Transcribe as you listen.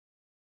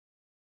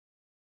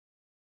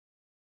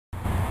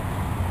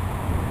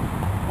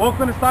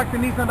Welcome to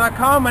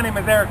StocktonNissan.com. My name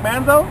is Eric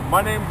Manzo.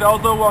 My name's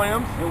Elzo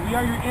Williams. And we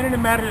are your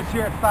internet managers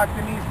here at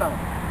Stockton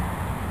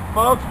Nissan.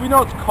 Folks, we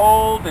know it's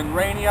cold and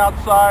rainy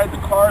outside, the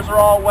cars are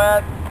all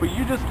wet, but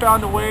you just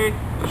found a way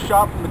to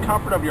shop from the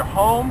comfort of your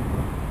home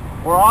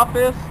or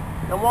office.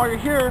 And while you're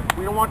here,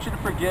 we don't want you to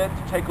forget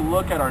to take a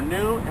look at our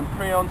new and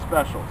pre-owned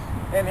specials.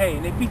 And hey,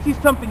 if you see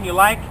something you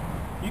like,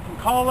 you can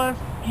call us,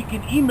 you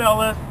can email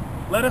us,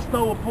 let us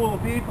know. We'll pull the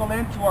vehicle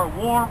into our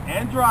warm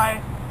and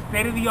dry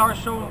state-of-the-art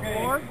showroom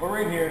floor.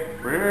 We're in here.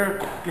 We're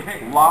here.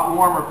 Okay. A lot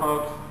warmer,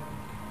 folks.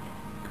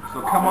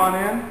 So come on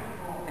in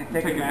and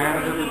take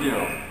advantage of the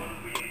deal.